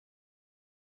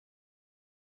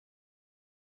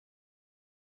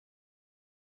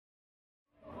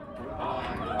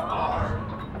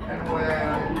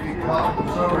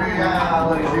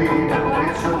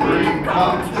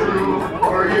come true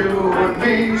for you and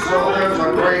me. So there's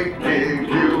a great big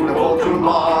beautiful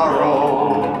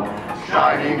tomorrow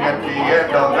shining at the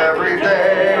end of every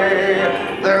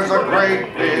day. There's a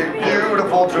great big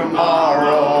beautiful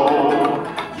tomorrow,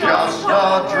 just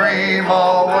a dream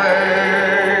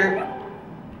away.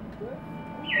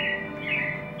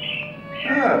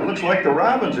 Ah, it looks like the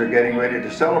Robins are getting ready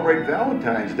to celebrate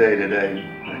Valentine's Day today.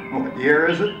 What year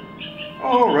is it?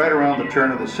 Oh, right around the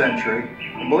turn of the century.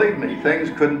 And believe me, things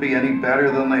couldn't be any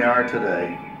better than they are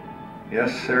today.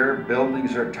 Yes, sir,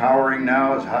 buildings are towering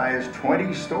now as high as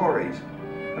 20 stories.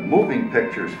 And moving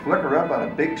pictures flicker up on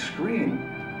a big screen.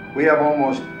 We have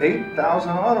almost 8,000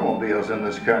 automobiles in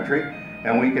this country,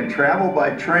 and we can travel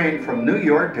by train from New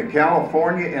York to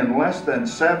California in less than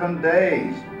 7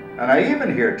 days. And I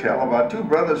even hear tell about 2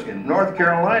 brothers in North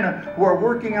Carolina who are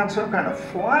working on some kind of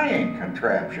flying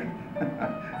contraption.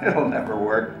 It'll never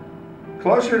work.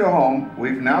 Closer to home,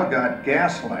 we've now got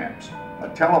gas lamps, a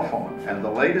telephone, and the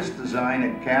latest design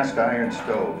in cast iron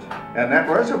stoves. And that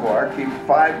reservoir keeps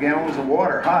 5 gallons of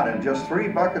water hot and just 3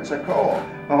 buckets of coal.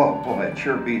 Oh boy, it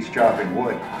sure beats chopping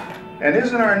wood. And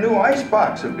isn't our new ice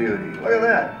box a beauty? Look at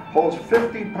that, holds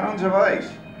 50 pounds of ice.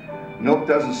 Milk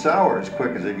doesn't sour as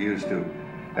quick as it used to.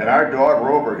 And our dog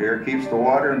Rover here keeps the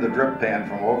water in the drip pan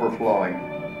from overflowing.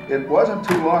 It wasn't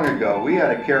too long ago we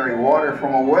had to carry water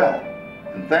from a well.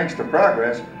 And thanks to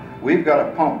Progress, we've got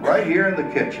a pump right here in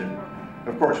the kitchen.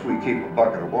 Of course, we keep a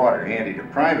bucket of water handy to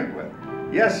prime it with.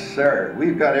 Yes, sir,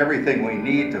 we've got everything we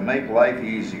need to make life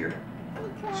easier.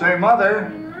 Say,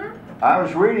 Mother, I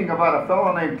was reading about a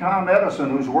fellow named Tom Edison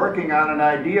who's working on an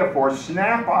idea for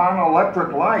snap-on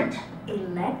electric lights.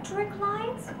 Electric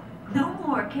lights? No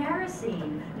more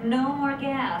kerosene, no more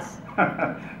gas.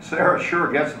 Sarah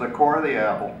sure gets to the core of the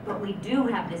apple. But we do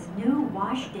have this new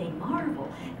wash day marvel.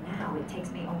 Now it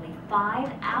takes me only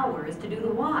 5 hours to do the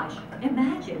wash.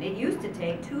 Imagine, it used to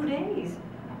take 2 days.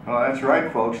 Well, that's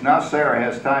right, folks. Now Sarah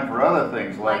has time for other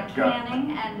things like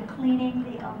canning and cleaning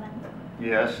the oven.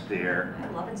 Yes, dear.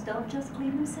 Well, ovens don't just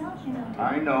clean themselves, you know, dear.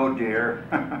 I know, dear.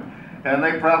 And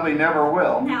they probably never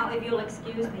will. Now, if you'll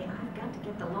excuse me, I've got to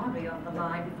get the laundry off the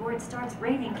line before it starts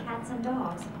raining cats and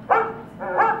dogs.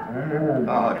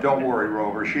 Don't worry,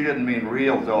 Rover. She didn't mean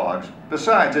real dogs.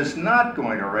 Besides, it's not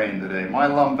going to rain today. My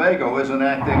lumbago isn't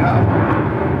acting up.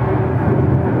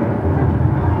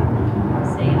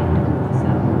 See, I told you so.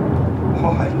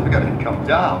 Boy, look at it come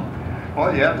down.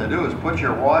 All you have to do is put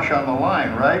your wash on the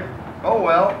line, right? Oh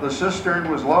well, the cistern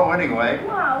was low anyway.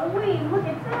 Wow, look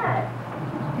at that.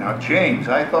 Now, James,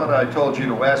 I thought I told you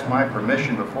to ask my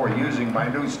permission before using my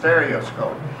new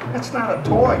stereoscope. It's not a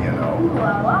toy, you know.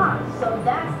 Voila, so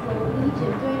that's the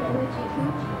Legion doing the hoochie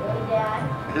coochie, eh,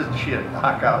 Dad? Isn't she a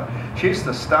knockout? She's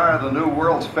the star of the new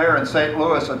World's Fair in St.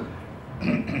 Louis, and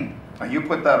now you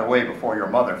put that away before your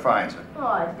mother finds it.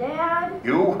 Oh, Dad.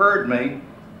 You heard me.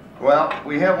 Well,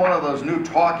 we have one of those new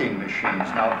talking machines.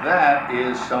 Now that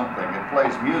is something. It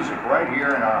plays music right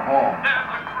here in our home. There's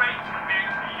a great big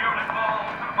beautiful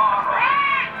tomorrow.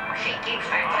 She keeps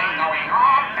that thing going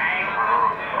all day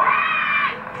long.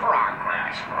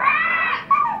 Progress.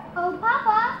 Oh,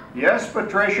 Papa. Yes,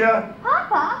 Patricia?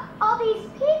 Papa, all these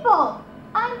people.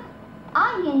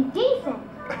 I'm indecent.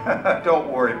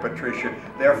 Don't worry, Patricia.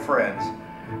 They're friends.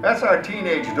 That's our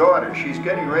teenage daughter. She's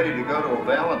getting ready to go to a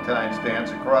Valentine's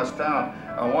dance across town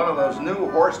on one of those new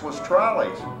horseless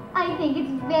trolleys. I think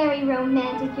it's very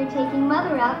romantic you're taking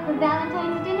Mother out for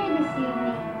Valentine's dinner this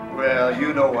evening. Well,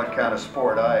 you know what kind of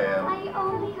sport I am. I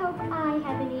only hope I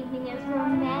have an evening as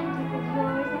romantic as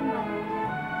yours and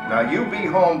Mother's. Now, you be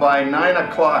home by 9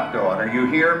 o'clock, daughter. You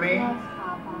hear me? Yes,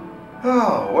 Papa.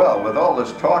 Oh, well, with all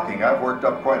this talking, I've worked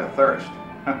up quite a thirst.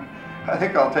 I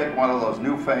think I'll take one of those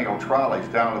newfangled trolleys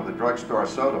down to the drugstore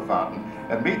soda fountain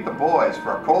and meet the boys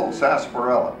for a cold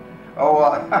sarsaparilla. Oh,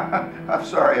 I'm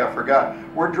sorry, I forgot.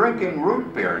 We're drinking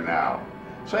root beer now.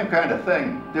 Same kind of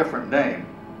thing, different name.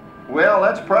 Well,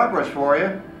 that's Progress for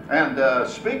you. And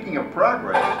speaking of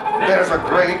progress, there's a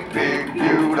great big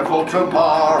beautiful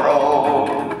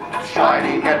tomorrow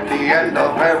shining at the end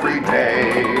of every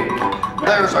day.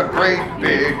 There's a great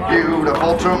big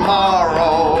beautiful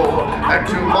tomorrow, and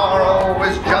tomorrow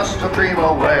is just a dream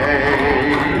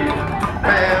away.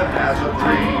 Man has a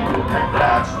dream, and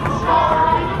that's the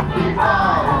start. He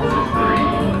follows his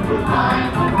dream with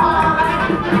mind and heart,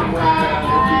 and when it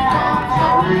becomes a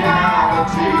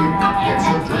reality, it's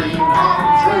a dream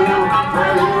come true for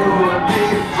you and me.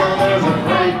 So there's a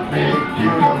great big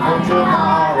beautiful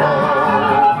tomorrow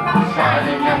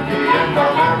shining at the end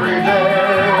of every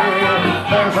day.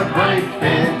 There's a great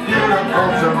big beautiful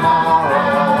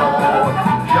tomorrow,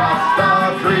 just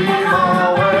a dream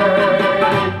away.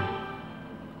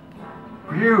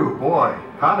 Boy,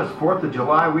 hottest 4th of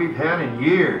July we've had in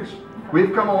years.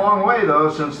 We've come a long way, though,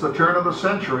 since the turn of the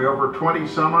century, over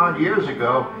 20-some-odd years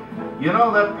ago. You know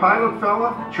that pilot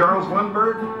fella, Charles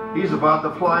Lindbergh? He's about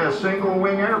to fly a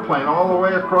single-wing airplane all the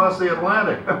way across the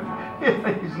Atlantic.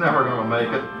 He's never going to make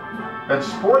it. And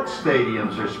sports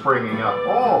stadiums are springing up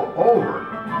all over.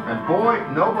 And boy,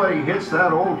 nobody hits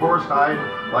that old horse hide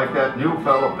like that new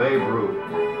fella Babe Ruth.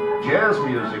 Jazz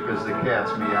music is the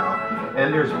cat's meow.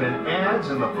 And there's been ads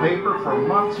in the paper for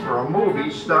months for a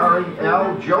movie starring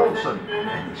Al Jolson.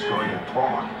 And he's going to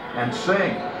talk and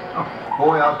sing. Oh,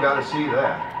 boy, I've got to see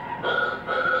that.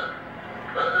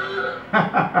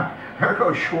 There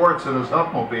goes Schwartz in his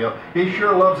Upmobile. He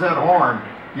sure loves that horn.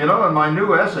 You know, in my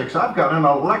new Essex, I've got an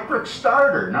electric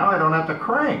starter. Now I don't have to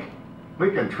crank.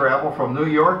 We can travel from New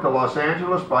York to Los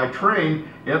Angeles by train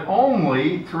in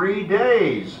only 3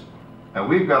 days. And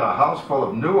we've got a house full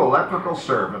of new electrical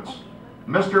servants.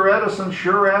 Mr. Edison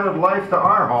sure added life to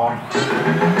our home.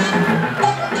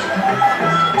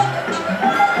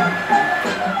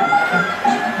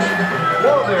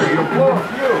 Whoa there, you blow a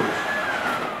fuse.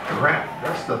 Crap,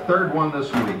 that's the 3rd one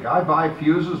this week. I buy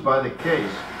fuses by the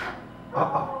case.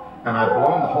 Uh-oh, and I've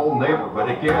blown the whole neighborhood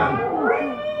again.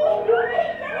 You did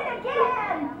it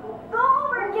again! Go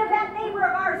over and give that neighbor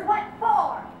of ours what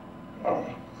for!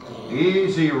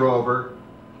 Easy, Rover.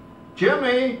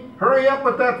 Jimmy, hurry up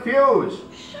with that fuse.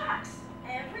 Shucks!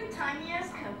 Every time he has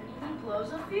company, he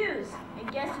blows a fuse. And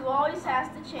guess who always has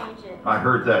to change it? I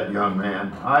heard that, young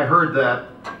man. I heard that.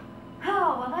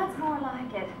 Oh, well, that's more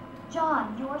like it.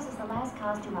 John, yours is the last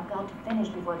costume I've got to finish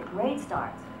before the parade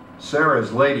starts.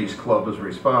 Sarah's Ladies Club is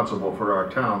responsible for our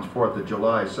town's 4th of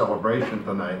July celebration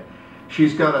tonight.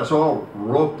 She's got us all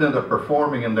roped into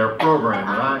performing in their program,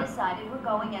 and I decided we're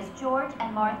going as George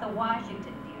and Martha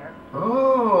Washington, dear.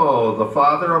 Oh, the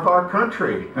father of our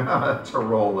country. That's a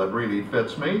role that really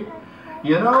fits me.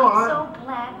 You know, I'm so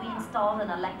glad we installed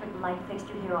an electric light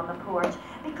fixture here on the porch,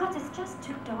 because it's just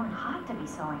too darn hot to be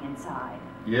sewing inside.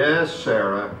 Yes,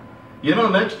 Sarah. You know,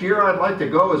 next year I'd like to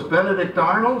go as Benedict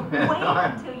Arnold. Wait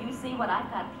until you see what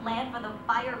I've got planned for the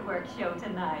fireworks show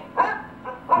tonight.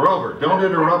 Rover, don't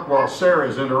interrupt while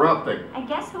Sarah's interrupting. And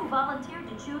guess who volunteered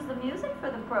to choose the music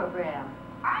for the program?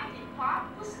 I did, Pop.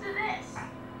 Listen to this.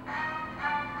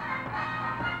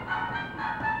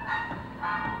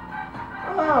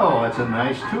 Oh, that's a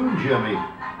nice tune, Jimmy.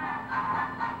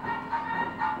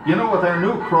 You know, with our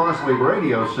new Crossley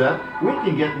radio set, we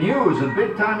can get news and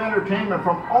big-time entertainment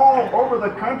from all over the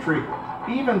country,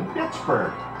 even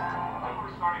Pittsburgh.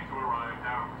 We're starting to arrive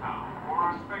downtown for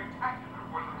our spectacular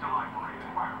 4th of July parade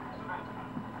and fireworks event.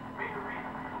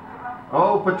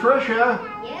 Oh, Patricia.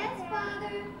 Yes,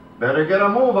 Father? Better get a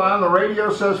move on. The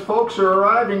radio says folks are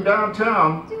arriving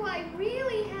downtown. Do I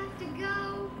really have to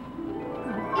go?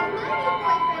 If my new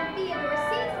boyfriend Theodore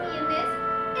sees me in this,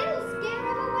 it'll scare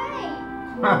him away.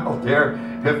 Well, dear,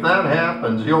 if that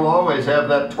happens, you'll always have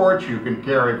that torch you can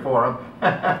carry for him.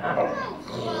 Oh,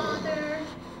 Father.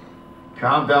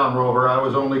 Calm down, Rover. I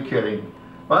was only kidding.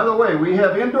 By the way, we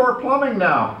have indoor plumbing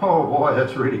now. Oh, boy,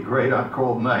 that's really great on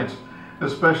cold nights,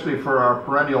 especially for our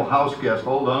perennial house guest,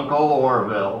 old Uncle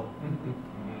Orville.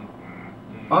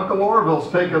 Uncle Orville's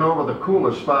taken over the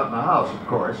coolest spot in the house, of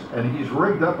course, and he's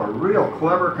rigged up a real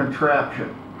clever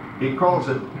contraption. He calls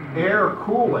it air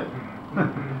cooling.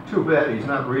 Too bad he's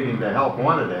not reading the help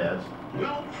wanted ads.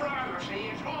 No privacy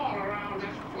at all around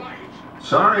this place.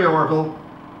 Sorry, Orville.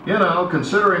 You know,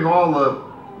 considering all the...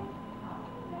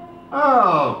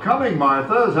 Oh, coming,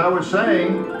 Martha, as I was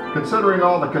saying, considering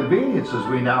all the conveniences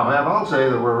we now have, I'll say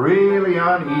that we're really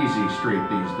on easy street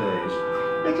these days.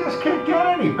 It just can't get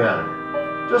any better.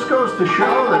 Just goes to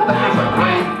show that There's a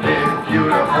great, big,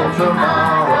 beautiful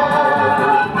tomorrow,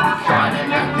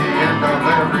 shining at the end of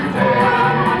every day.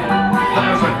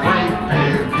 There's a great,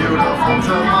 big, beautiful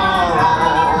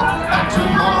tomorrow, and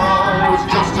tomorrow's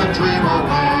just a dream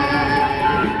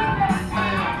away.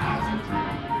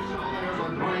 So there's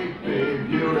a great, big,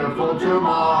 beautiful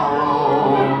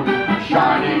tomorrow,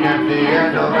 shining at the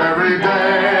end of every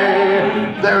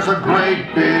day. There's a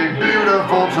great, big,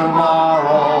 beautiful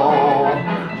tomorrow,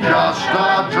 just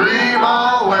a dream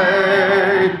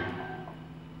away.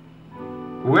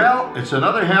 Well, it's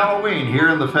another Halloween here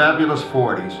in the fabulous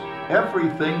 40s.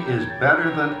 Everything is better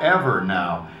than ever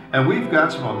now, and we've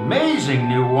got some amazing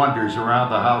new wonders around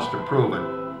the house to prove it.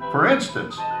 For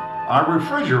instance, our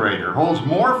refrigerator holds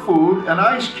more food and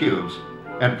ice cubes,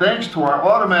 and thanks to our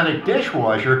automatic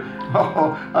dishwasher,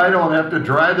 oh, I don't have to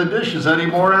dry the dishes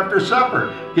anymore after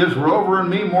supper. Gives Rover and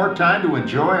me more time to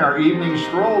enjoy our evening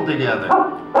stroll together.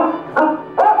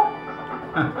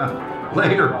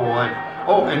 Later, boy.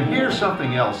 Oh, and here's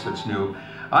something else that's new.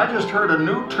 I just heard a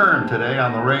new term today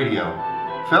on the radio.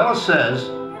 Fella says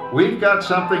we've got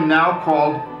something now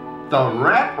called the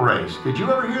rat race. Did you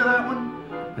ever hear that one?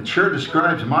 It sure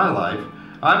describes my life.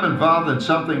 I'm involved in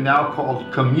something now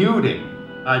called commuting.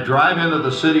 I drive into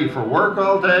the city for work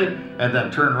all day and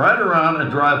then turn right around and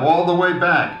drive all the way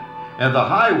back. And the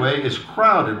highway is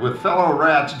crowded with fellow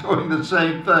rats doing the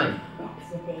same thing.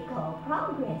 That's what they call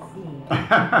progress, dear.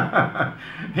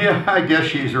 Yeah, I guess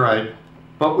she's right.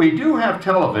 But we do have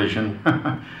television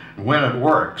when it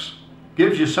works.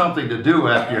 Gives you something to do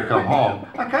after you come home.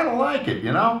 I kind of like it,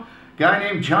 you know? Guy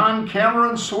named John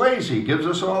Cameron Swayze gives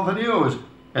us all the news.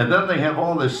 And then they have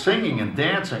all this singing and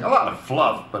dancing. A lot of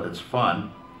fluff, but it's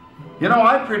fun. You know,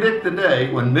 I predict the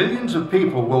day when millions of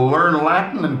people will learn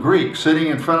Latin and Greek sitting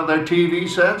in front of their TV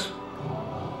sets.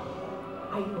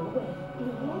 Are you awake, dear?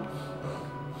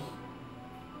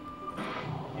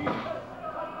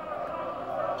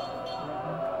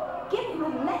 Give him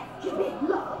a left, you big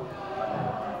love.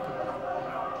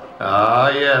 Ah,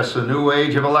 yes, a new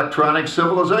age of electronic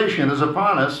civilization is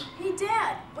upon us. Hey,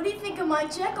 Dad, what do you think of my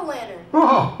jack-o'-lantern?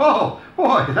 Oh,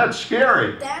 boy, that's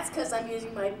scary. That's because I'm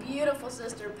using my beautiful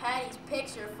sister Patty's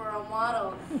picture for a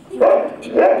model.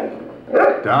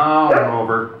 Down,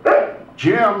 Rover.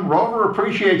 Jim, Rover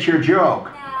appreciates your joke.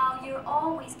 Now, you're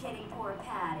always kidding poor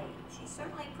Patty. She's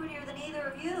certainly prettier than either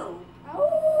of you.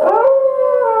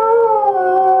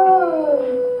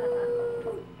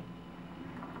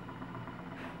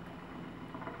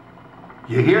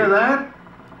 You hear that?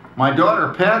 My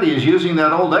daughter Patty is using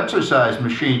that old exercise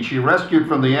machine she rescued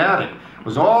from the attic. It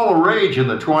was all the rage in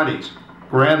the 20s.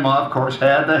 Grandma, of course,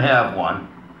 had to have one.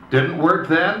 Didn't work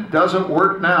then, doesn't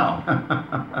work now.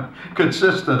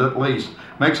 Consistent at least.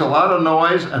 Makes a lot of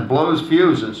noise and blows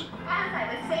fuses. As I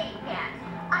was saying, Pat,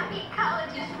 I think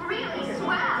college is really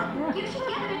swell. You should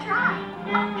give it a try.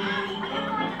 Oh, Patty, are you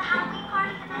going to the Halloween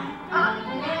party tonight? Oh,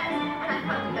 yes. I'm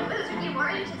hoping to lose a few more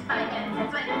inches by then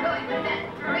since I'm going with that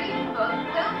dreamboat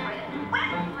Wilfred.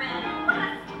 Wilfred? What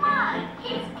a smug!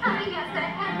 He's coming as the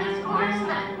headless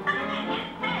horseman. It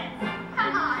fits.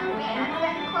 Come on, Ben.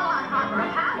 That Claw Harbor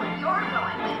Howard you're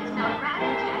going with is no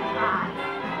rabbit jet ride.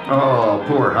 Oh,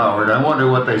 poor Howard. I wonder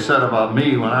what they said about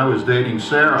me when I was dating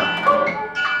Sarah.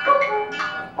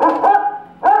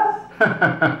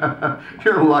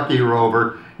 You're lucky,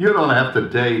 Rover. You don't have to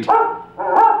date.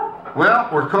 Well,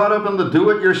 we're caught up in the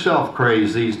do-it-yourself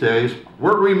craze these days.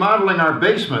 We're remodeling our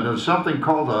basement in something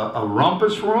called a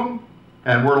rumpus room.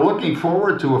 And we're looking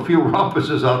forward to a few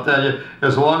rumpuses, I'll tell you,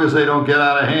 as long as they don't get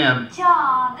out of hand.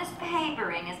 John, this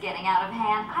papering is getting out of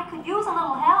hand. I could use a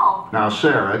little help. Now,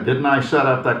 Sarah, didn't I set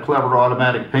up that clever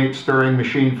automatic paint stirring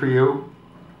machine for you?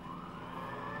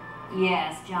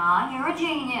 Yes, John, you're a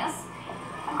genius.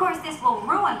 Of course, this will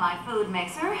ruin my food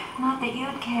mixer. Not that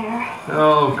you'd care.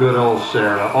 Oh, good old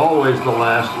Sarah. Always the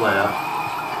last laugh.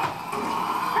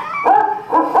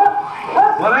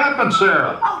 What happened,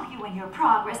 Sarah? Oh, you and your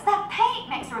progress. That paint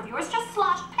mixer of yours just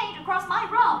sloshed paint across my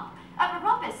room.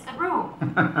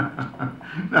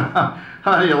 Now,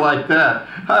 how do you like that?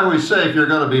 I always say if you're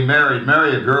going to be married,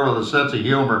 marry a girl with a sense of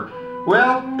humor.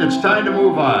 Well, it's time to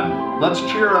move on. Let's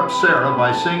cheer up Sarah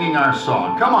by singing our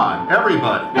song. Come on,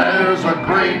 everybody. There's a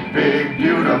great big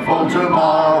beautiful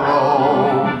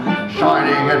tomorrow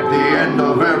shining at the end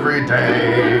of every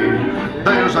day.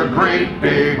 There's a great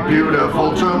big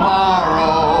beautiful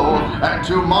tomorrow, and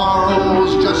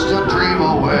tomorrow's just a dream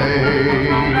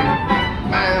away.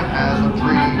 Man has a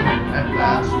dream, and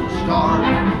that's the start.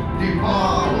 He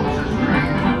follows his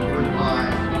dream with my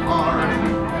heart.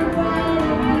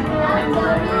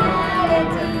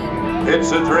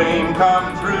 It's a dream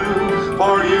come true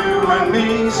for you and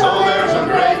me, so there's a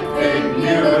great big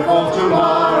beautiful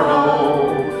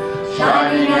tomorrow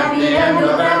shining at the end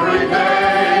of every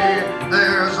day.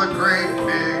 There's a great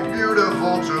big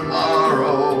beautiful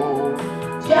tomorrow,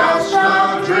 Just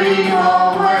a dream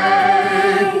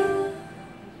away.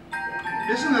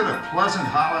 Isn't it a pleasant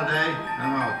holiday?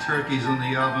 Oh, turkey's in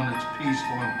the oven, it's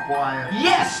peaceful and quiet.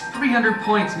 Yes! 300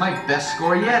 points, my best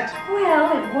score yet.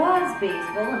 Well, it was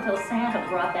peaceful until Santa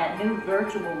brought that new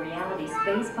virtual reality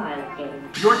space pilot game.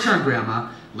 Your turn, Grandma.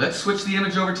 Let's switch the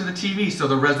image over to the TV so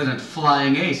the resident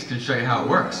flying ace can show you how it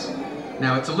works.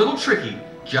 Now, it's a little tricky.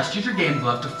 Just use your game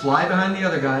glove to fly behind the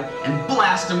other guy and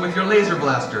blast him with your laser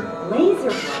blaster. Laser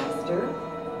blaster?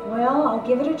 Well, I'll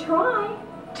give it a try.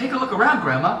 Take a look around,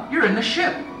 Grandma. You're in the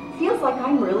ship. Feels like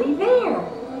I'm really there.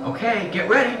 Okay, get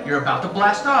ready. You're about to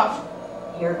blast off.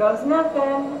 Here goes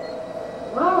nothing.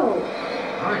 Whoa.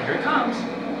 All right, here it comes.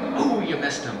 Oh, you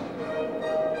missed him.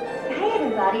 I had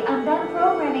a everybody. I'm done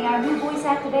programming our new voice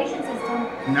activation system.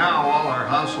 Now all our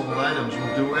household items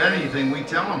will do anything we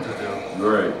tell them to do.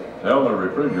 Great. Tell the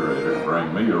refrigerator to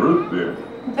bring me a root beer.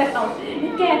 Well,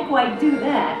 it can't quite do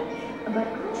that. But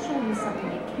I'll show you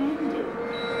something it can do.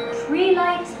 Tree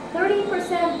lights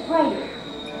 30% brighter.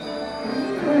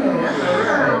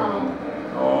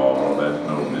 Oh, that's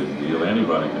no big deal.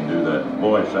 Anybody can do that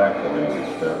voice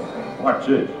activated stuff. Watch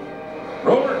this.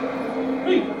 Roller.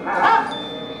 Hey.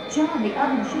 John, the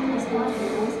oven should respond to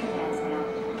your voice commands now.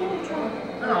 Give it a try.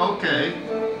 Oh, okay.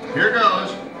 Here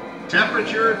goes.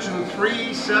 Temperature to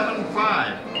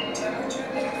 375.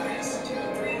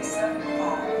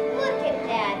 Look at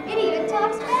that. It even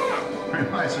talks back.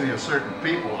 Reminds me of certain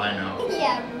people I know.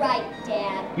 Yeah, right,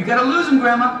 Dad. You gotta lose him,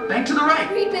 Grandma. Bank to the right.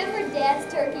 Remember Dad's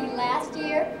turkey last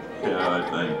year? Yeah, that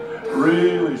thing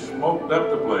really smoked up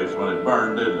the place when it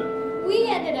burned, didn't it? We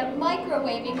ended up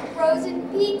microwaving frozen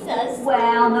pizzas.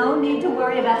 Well, no need to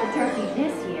worry about the turkey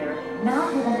this year.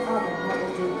 Not with an oven that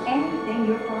will do anything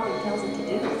your father tells it to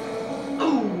do.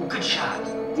 Ooh, good shot.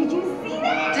 Did you see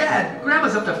that? Dad,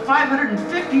 Grandma's up to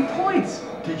 550 points.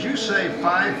 Did you say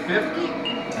 550?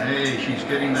 Hey, she's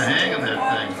getting the hang of that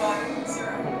thing.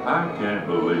 I can't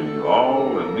believe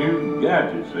all the new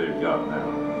gadgets they've got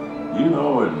now. You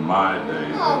know, in my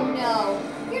day. Oh no,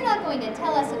 you're not going to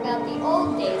tell us about the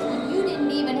old days when you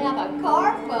didn't even have a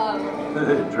car phone.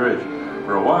 Trish,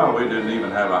 for a while we didn't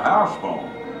even have a house phone.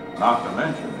 Not to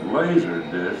mention laser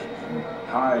discs and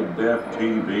high-def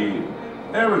TV.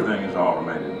 Everything is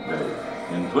automated today,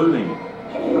 including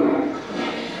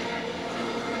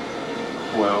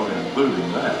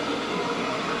that.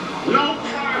 No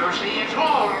privacy at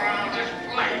all around this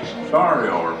place. Sorry,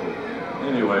 Oracle.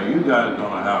 Anyway, you guys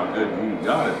don't know how good you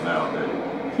got it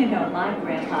nowadays. You know, my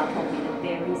grandpa told me the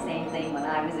very same thing when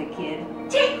I was a kid.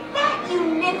 Take that, you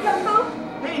nincompoop!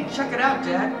 Hey, check it out,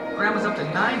 Dad. Grandma's up to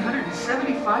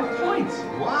 975 points.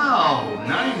 Wow,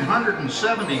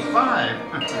 975.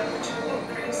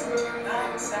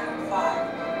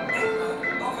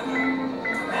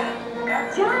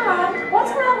 John,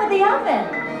 what's wrong with the oven?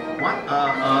 What?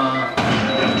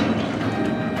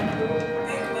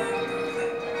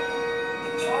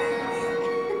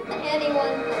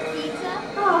 Anyone for pizza?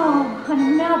 Oh,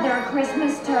 another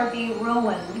Christmas turkey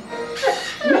ruined.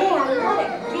 Man, what a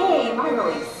game! I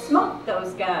really smoked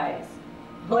those guys.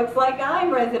 Looks like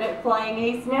I'm resident flying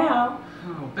ace now.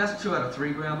 Oh, best 2 out of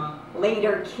 3, Grandma.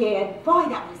 Later, kid. Boy,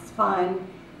 that was fun.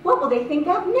 What will they think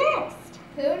of next?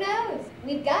 Who knows?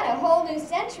 We've got a whole new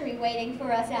century waiting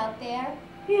for us out there.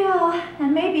 Yeah,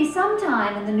 and maybe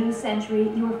sometime in the new century,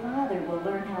 your father will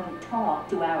learn how to talk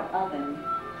to our oven.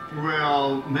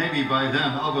 Well, maybe by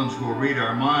then ovens will read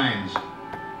our minds.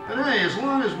 But hey, as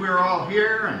long as we're all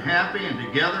here and happy and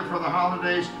together for the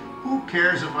holidays, who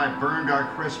cares if I burned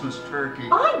our Christmas turkey?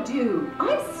 I do.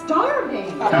 I'm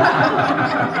starving.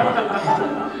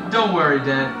 Don't worry,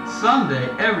 Dad. Someday,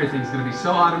 everything's going to be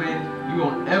so automated, you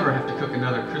won't ever have to cook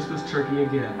another Christmas turkey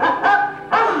again.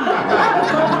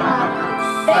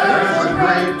 There's a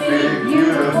great big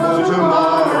beautiful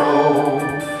tomorrow,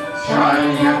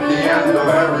 shining at the end of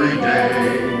every day.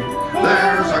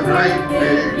 There's a great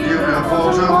big beautiful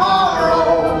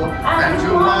tomorrow, and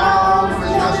tomorrow